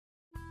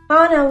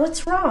Anna,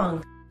 what's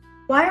wrong?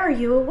 Why are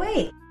you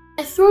awake?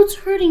 My throat's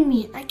hurting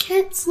me. I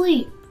can't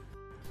sleep.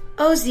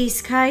 Oh,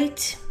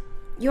 Zieskite,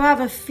 you have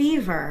a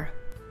fever.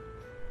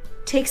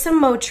 Take some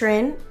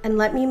Motrin and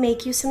let me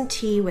make you some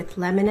tea with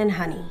lemon and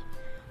honey.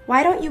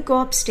 Why don't you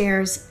go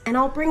upstairs and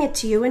I'll bring it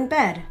to you in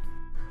bed?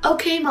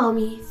 Okay,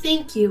 Mommy,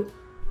 thank you.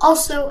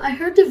 Also, I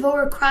heard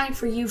Devora crying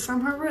for you from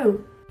her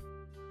room.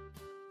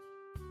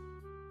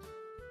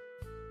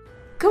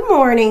 Good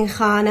morning,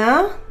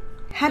 Chana.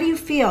 How do you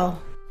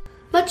feel?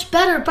 Much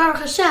better, Baruch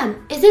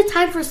Hashem. Is it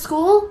time for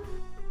school?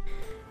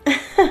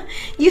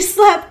 You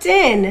slept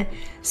in.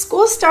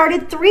 School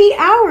started 3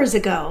 hours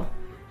ago.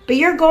 But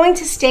you're going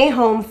to stay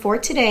home for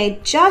today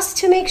just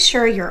to make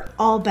sure you're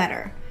all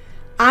better.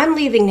 I'm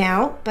leaving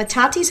now, but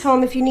Tati's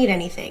home if you need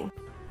anything.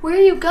 Where are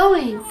you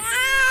going?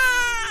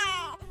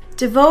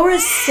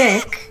 Devora's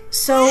sick,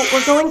 so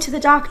we're going to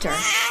the doctor.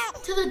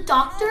 To the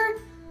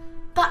doctor?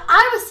 But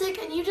I was sick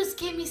and you just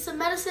gave me some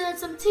medicine and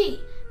some tea.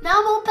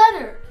 Now I'm all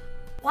better.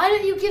 Why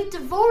don't you give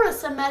Devora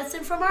some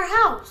medicine from our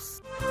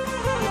house?